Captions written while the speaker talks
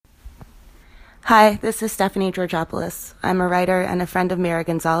Hi, this is Stephanie Georgopoulos. I'm a writer and a friend of Mira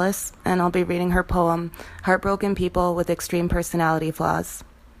Gonzalez, and I'll be reading her poem, Heartbroken People with Extreme Personality Flaws.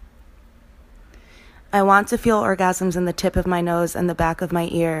 I want to feel orgasms in the tip of my nose and the back of my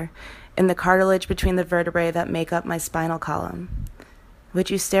ear, in the cartilage between the vertebrae that make up my spinal column. Would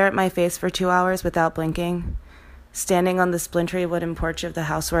you stare at my face for 2 hours without blinking, standing on the splintery wooden porch of the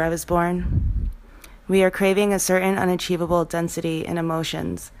house where I was born? We are craving a certain unachievable density in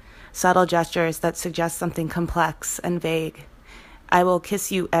emotions, subtle gestures that suggest something complex and vague. I will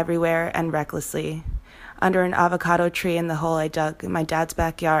kiss you everywhere and recklessly, under an avocado tree in the hole I dug in my dad's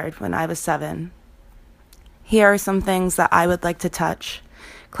backyard when I was 7. Here are some things that I would like to touch: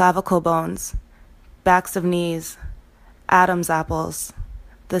 clavicle bones, backs of knees, Adam's apples,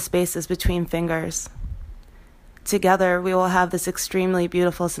 the spaces between fingers. Together, we will have this extremely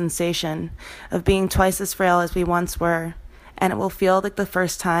beautiful sensation of being twice as frail as we once were, and it will feel like the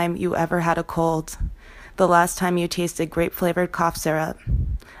first time you ever had a cold, the last time you tasted grape-flavored cough syrup,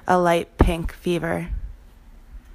 a light pink fever.